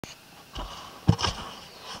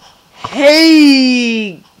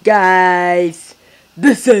Hey guys,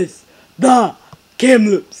 this is the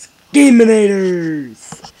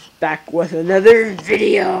Gameanators back with another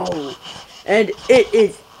video, and it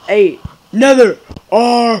is another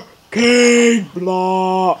arcade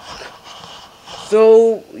block.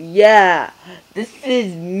 So yeah, this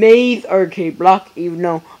is May's arcade block, even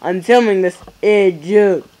though I'm filming this in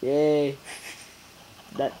June. Yay!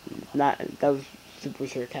 That was super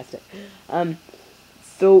sarcastic.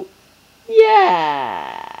 So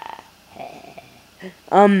yeah.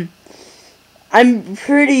 I'm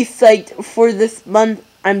pretty psyched for this month.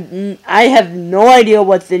 I have no idea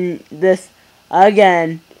what's in this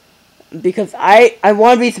again because I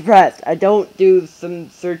want to be surprised. I don't do some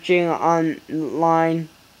searching online.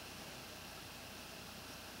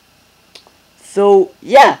 So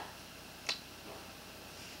yeah.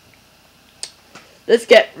 Let's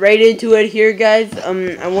get right into it here, guys.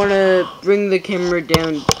 I want to bring the camera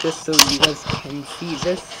down just so you guys can see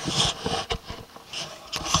this.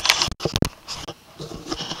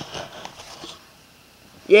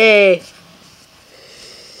 Yay!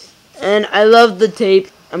 And I love the tape.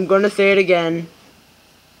 I'm gonna say it again.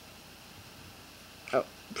 Oh,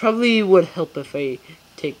 probably would help if I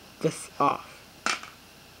take this off.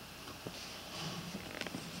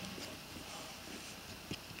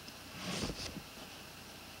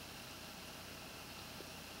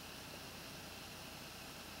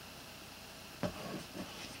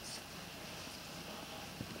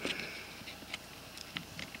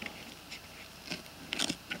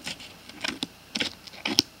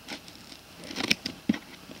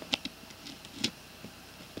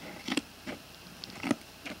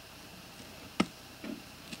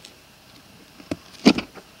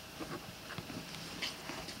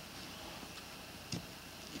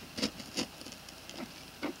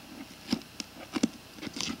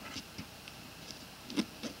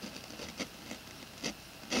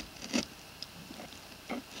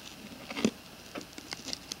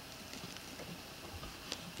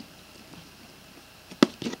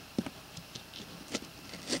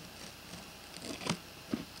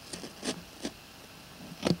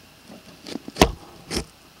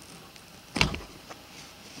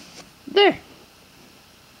 There.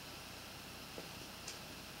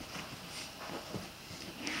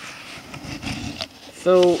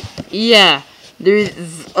 So, yeah, there's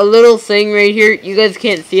a little thing right here. You guys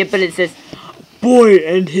can't see it, but it says, "Boy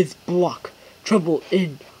and his block. Trouble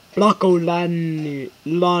in Blockolani."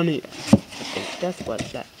 That's what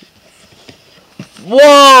that means.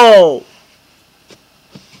 Whoa!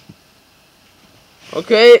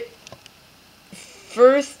 Okay.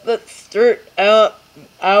 First, let's start out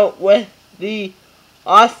with the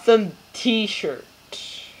awesome t-shirt.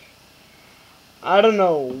 I don't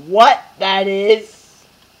know what that is.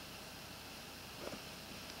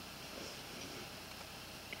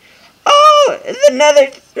 Oh, it's another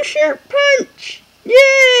shirt punch.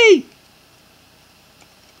 Yay!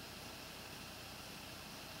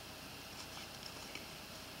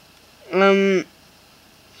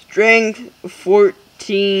 Strength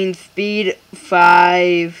 14, speed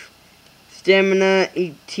 5, stamina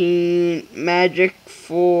 18, magic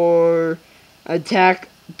 4, attack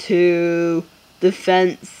 2,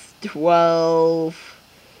 defense 12,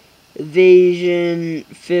 evasion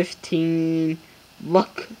 15,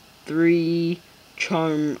 luck 3,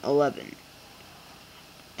 charm 11.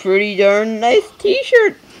 Pretty darn nice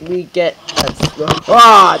t-shirt we get. Let's go.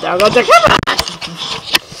 Ah, there goes the camera!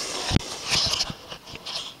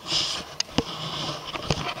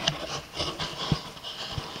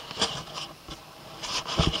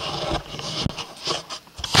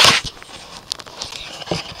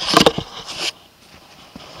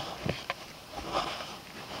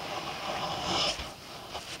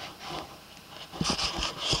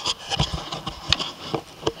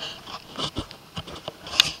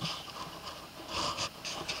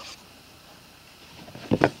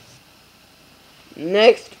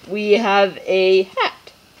 Next, we have a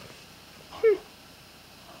hat.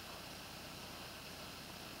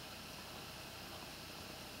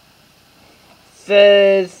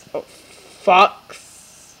 Says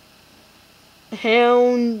Fox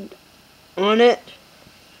Hound on it.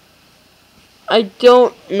 I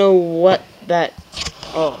don't know what that.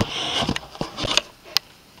 Oh.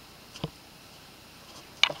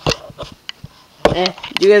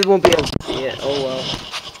 You guys won't be able to see it. Oh well.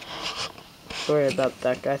 Sorry about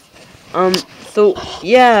that, guys. So,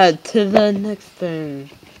 yeah, to the next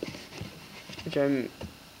thing. Which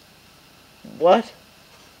what?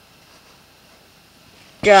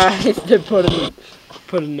 Guys, they put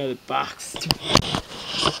another box.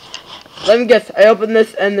 Let me guess, I opened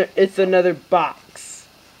this and it's another box.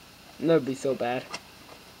 That'd be so bad.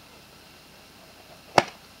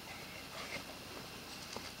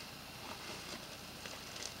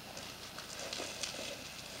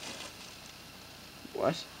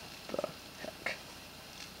 What the heck?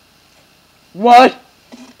 What?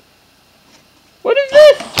 What is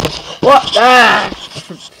this? What? Ah!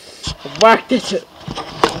 I whacked it.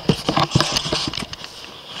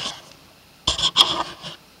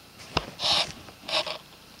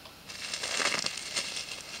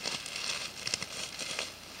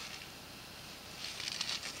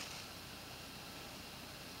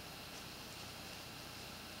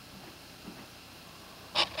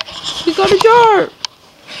 We got a jar!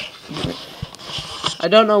 I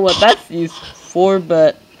don't know what that's used for,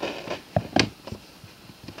 but...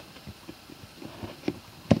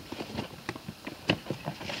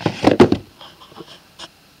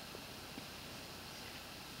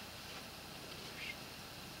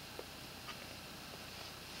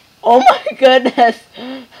 Oh my goodness!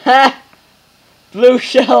 Blue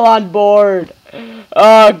shell on board!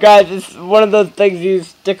 Oh guys, it's one of those things you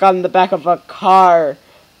stick on the back of a car.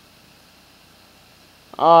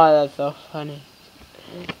 Oh, that's so funny.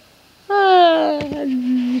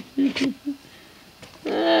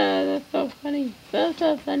 That's so funny. That's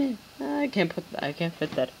so funny. I can't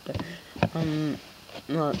fit that up there.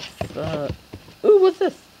 Let's, ooh, what's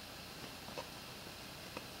this?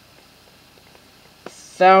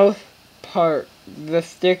 South Park, the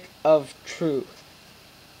stick of truth.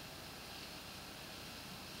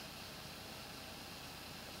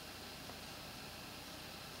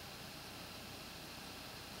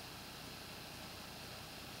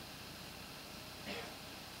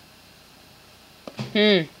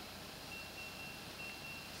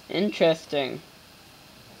 Interesting.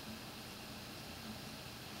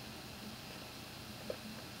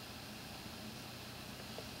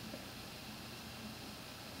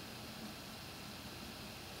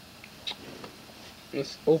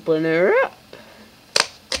 Let's open her up.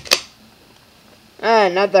 Ah,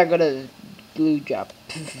 not that good a glue job.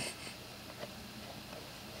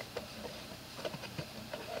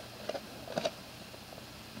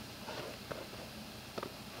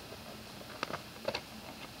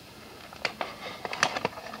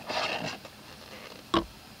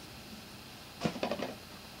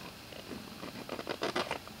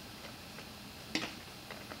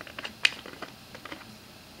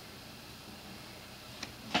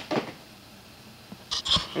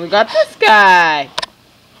 We got this guy.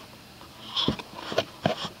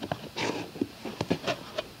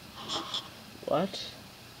 What?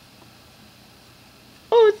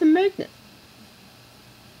 Oh, it's a magnet.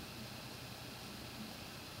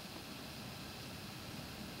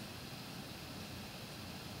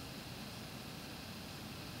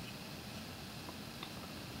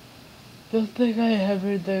 Don't think I have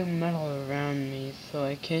everything metal around me, so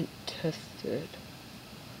I can't test it.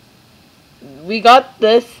 We got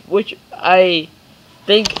this, which I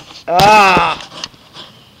think,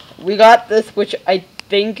 we got this, which I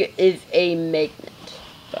think is a magnet,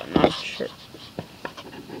 but I'm not sure.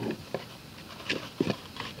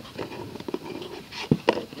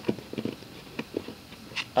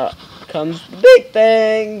 Comes the big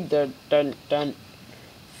thing, dun dun dun.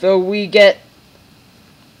 So we get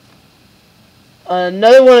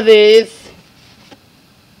another one of these.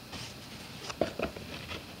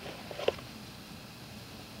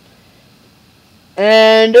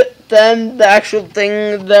 And then the actual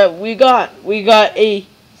thing that we got a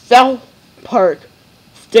South Park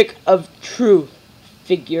Stick of Truth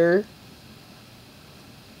figure.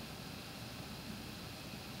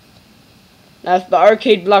 That's the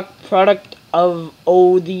arcade block product of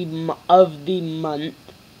the month.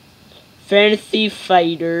 Fantasy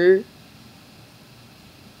Fighter.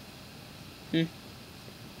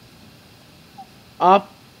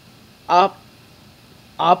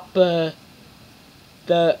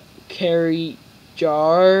 The Carry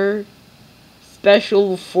Jar,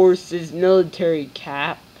 Special Forces Military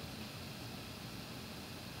Cap,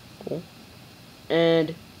 cool.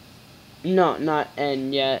 And no, not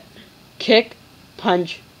N yet. Kick,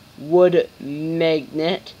 Punch, Wood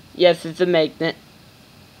Magnet. Yes, it's a magnet.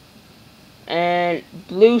 And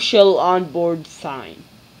Blue Shell on board sign.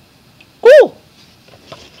 Cool.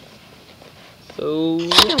 So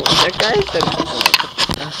yeah, what's that, guys?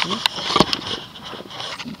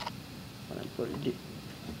 What I'm going to do.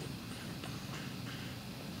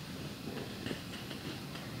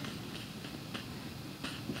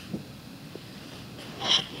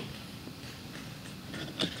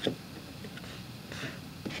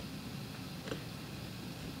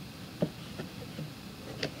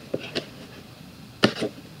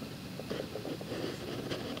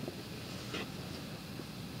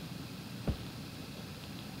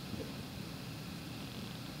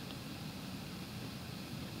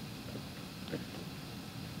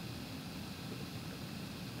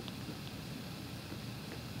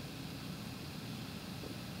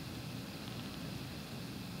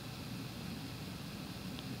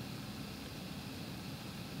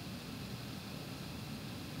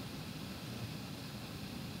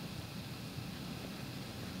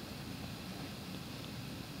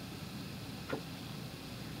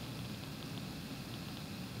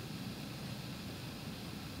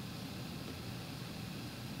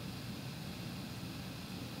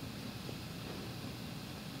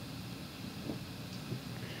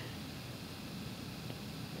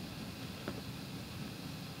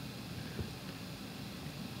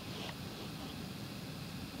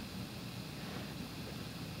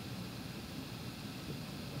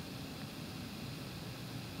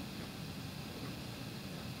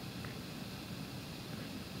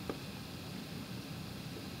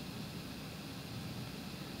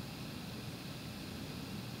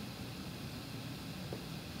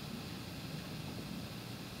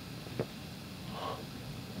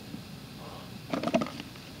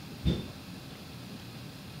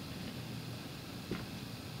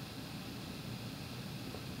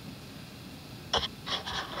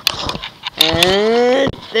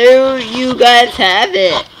 there you guys have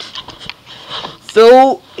it.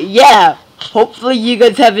 So, yeah. Hopefully you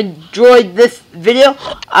guys have enjoyed this video.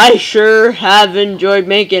 I sure have enjoyed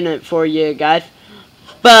making it for you guys.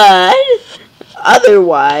 But,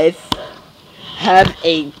 otherwise, have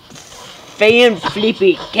a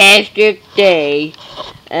fan-flippy-tastic day.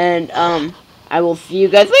 And, I will see you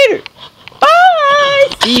guys later. Bye!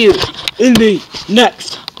 See you in the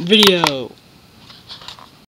next video.